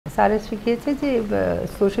সারা শিখিয়েছে যে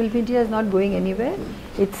social media is not going anywhere,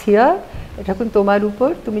 it's here. এটা এখন তোমার উপর,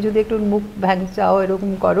 তুমি যদি একটু মুখ চাও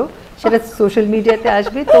এরকম করো, সেটা সোশ্যাল মিডিয়াতে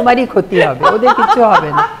আসবে, তোমারই ক্ষতি হবে, ওদের কিছু হবে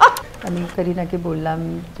না। আমি করিনাকে বললাম,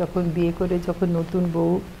 যখন বিয়ে করে যখন নতুন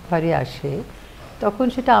বউ ঘরে আসে তখন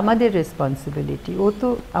সেটা আমাদের রেসপন্সিবিলিটি, ও তো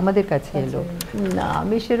আমাদের কাছে এলো না।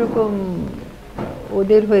 আমি সেরকম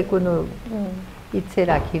ওদের হয়ে কোনো ইচ্ছে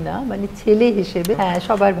রাখি না, মানে ছেলে হিসেবে হ্যাঁ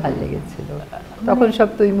সবার ভালো লেগেছিল। তখন সব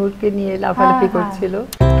তৈমুরকে নিয়ে লাফালাফি করছিল।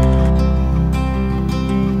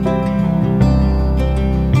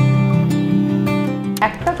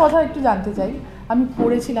 একটা কথা একটু জানতে চাই, আমি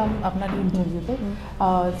পড়েছিলাম আপনার ইন্টারভিউতে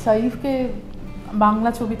সইফকে বাংলা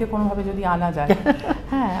ছবিতে কোনোভাবে যদি আনা যায়,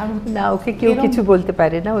 হ্যাঁ না, ওকে কেউ কিছু বলতে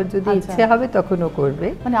পারে না, ওর যদি ইচ্ছে হবে তখন ও করবে।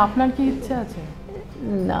 মানে আপনার কি ইচ্ছে আছে?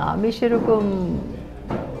 না, আমি সেরকম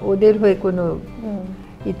ওদের হয়ে কোনো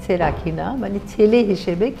ইচ্ছে রাখি না, মানে ছেলে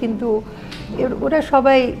হিসেবে। কিন্তু ওরা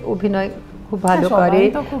সবাই অভিনয় খুব ভালো করে,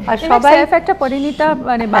 আর সবাই একটা পরিণীতা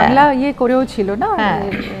মানে বাংলা ইয়ে করেও ছিল না,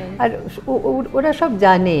 আর ওরা সব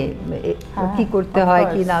জানে কি করতে হয়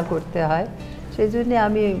কি না করতে হয়, সেই জন্য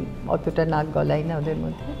আমি অতটা নাক গলাই না ওদের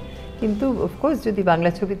মধ্যে। কিন্তু অফকোর্স যদি বাংলা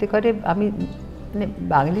ছবিতে করে, আমি মানে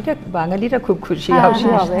বাঙালিরা খুব খুশি হবে,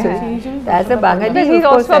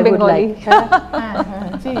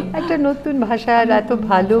 একটা নতুন ভাষার এত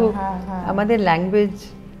ভালো, আমাদের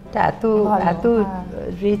ল্যাঙ্গুয়েজটা এত এত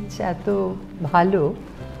রিচ, এত ভালো,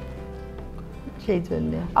 সেই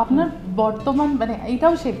জন্য। আপনার বর্তমান মানে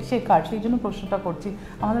এইটাও শেখার, সেই জন্য প্রশ্নটা করছি।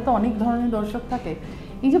 আমাদের তো অনেক ধরনের দর্শক থাকে,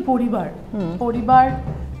 এই যে পরিবার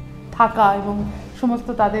থাকা এবং সমস্ত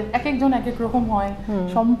তাদের এক একজন এক এক রকম হয়,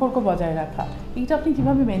 সম্পর্ক বজায় রাখা, এইটা আপনি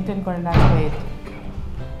কিভাবে মেনটেন করেন?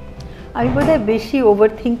 আমি বোধহয় বেশি ওভার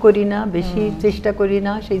থিঙ্ক করি না, বেশি চেষ্টা করি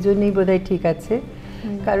না, সেই জন্যই বোধহয় ঠিক আছে।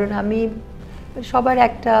 কারণ আমি সবার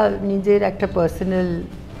একটা নিজের একটা পার্সোনাল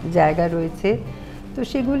জায়গা রয়েছে, তো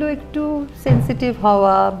সেগুলো একটু সেন্সিটিভ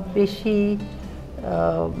হওয়া, বেশি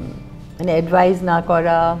মানে অ্যাডভাইস না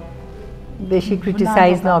করা, বেশি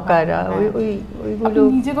ক্রিটিসাইজ না করা, ওইগুলো।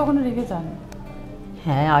 নিজে কখনো রেগে যান?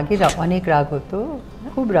 হ্যাঁ, আগে অনেক রাগ হতো,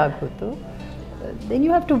 খুব রাগ হতো। Then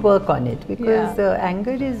you have to work on it because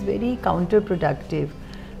anger is very counterproductive,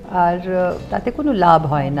 আর তাতে কোনো লাভ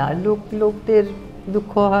হয় না, লোকদের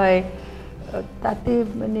দুঃখ হয় তাতে,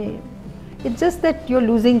 মানে it's just that you're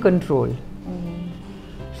losing control.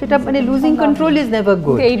 সেটা মানে losing control is never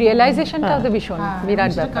good. এই রিয়েলাইজেশনটা তো ভীষণ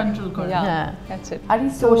বিরাট ব্যাপার। কন্ট্রোল করা, হ্যাঁ দ্যাটস ইট। আর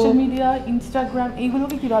এই সোশ্যাল মিডিয়া, ইনস্টাগ্রাম,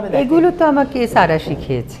 এইগুলোকে কিভাবে দেখেন? এগুলো তো আমাকে সারা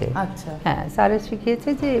শিখিয়েছে। আচ্ছা, হ্যাঁ, সারা শিখিয়েছে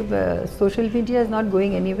যে social media is not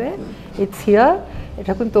going anywhere, it's here. এটা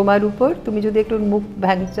এখন তোমার উপর, তুমি যদি একটু মুখ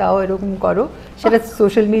চাও এরকম করো, সেটা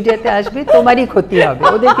সোশ্যাল মিডিয়াতে আসবে, তোমারই ক্ষতি হবে,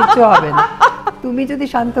 ওদের কিছু হবে না। তুমি যদি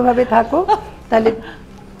শান্তভাবে থাকো তাহলে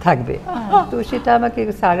থাকবে। তো সেটা আমাকে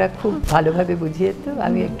সারা খুব ভালোভাবে বুঝিয়েছে,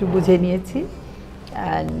 আমি একটু বুঝে নিয়েছি,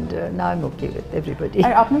 and now I am okay with everybody.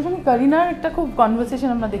 আর আপনার সঙ্গে করিনার একটা খুব কনভারসেশন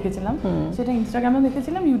আমরা দেখেছিলাম, সেটা ইনস্টাগ্রামেও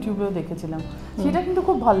দেখেছিলাম, ইউটিউবেও দেখেছিলাম, সেটা কিন্তু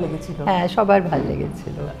খুব ভালো লেগেছিল। হ্যাঁ, সবার ভালো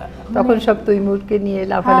লেগেছিল। তখন সব তৈমুরকে নিয়ে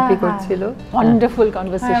লাফালাফি করছিল। Wonderful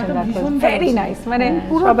conversation, that was very nice, মানে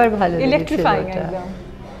সবার ভালো লেগেছিল। ইলেকট্রিফাইং একদম।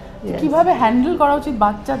 কিভাবে হ্যান্ডেল করা উচিত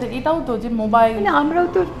বাচ্চাদের, এটাও তো যে মোবাইল, মানে আমরাও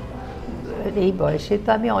তো এই বয়সে তো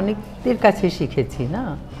আমি অনেকদের কাছে শিখেছি না,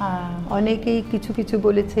 অনেকেই কিছু কিছু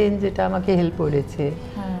বলেছেন যেটা আমাকে হেল্প করেছে।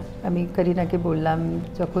 আমি করিনাকে বললাম,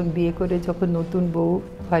 যখন বিয়ে করে যখন নতুন বউ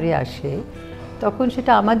ঘরে আসে তখন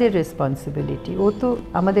সেটা আমাদের রেসপন্সিবিলিটি, ও তো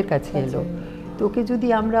আমাদের কাছে এলো, তো ওকে যদি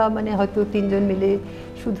আমরা মানে হয়তো তিনজন মিলে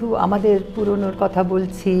শুধু আমাদের পুরনোর কথা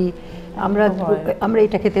বলছি, আমরা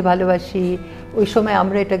এটা খেতে ভালোবাসি, ওই সময়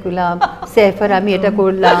আমরা এটা করলাম, সৈফ-কর আমি এটা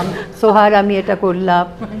করলাম, সোহার আমি এটা করলাম,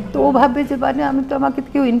 তো ও ভাববে যে মানে আমি তো, আমাকে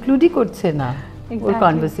কেউ ইনক্লুডই করছে না ওর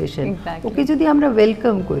কনভারসেশন। ওকে যদি আমরা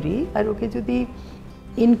ওয়েলকাম করি আর ওকে যদি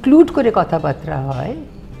ইনক্লুড করে কথাবার্তা হয়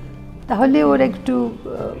তাহলে ওর একটু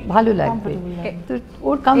ভালো লাগবে। তো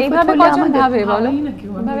ওর কমফর্ট হলে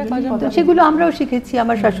আমাদের, সেগুলো আমরাও শিখেছি,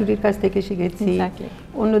 আমার শাশুড়ির কাছ থেকে শিখেছি,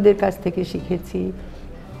 অন্যদের কাছ থেকে শিখেছি।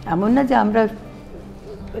 এমন না যে আমরা,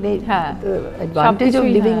 মানে advantage of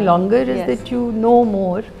living longer is that you no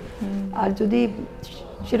more. আর যদি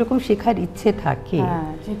সেরকম শেখার ইচ্ছে থাকে,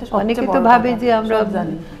 অনেকে তো ভাবে যে আমরা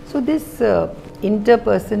জানি। সো দিস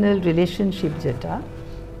ইন্টারপার্সোনাল রিলেশনশিপ যেটা,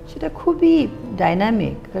 সেটা খুবই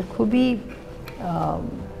ডাইনামিক আর খুবই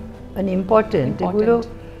মানে ইম্পর্টেন্ট। এগুলো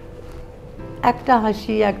একটা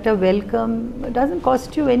হাসি, একটা welcome doesn't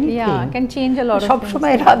cost you anything, can change আ লট। সব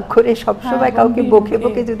সময় রাগ করে সব সময় কাউকে বকে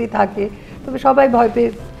বকে যদি থাকে তবে সবাই ভয়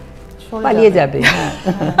পেয়ে পালিয়ে যাবে। হ্যাঁ,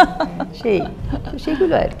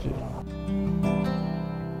 সেগুলো আর কি।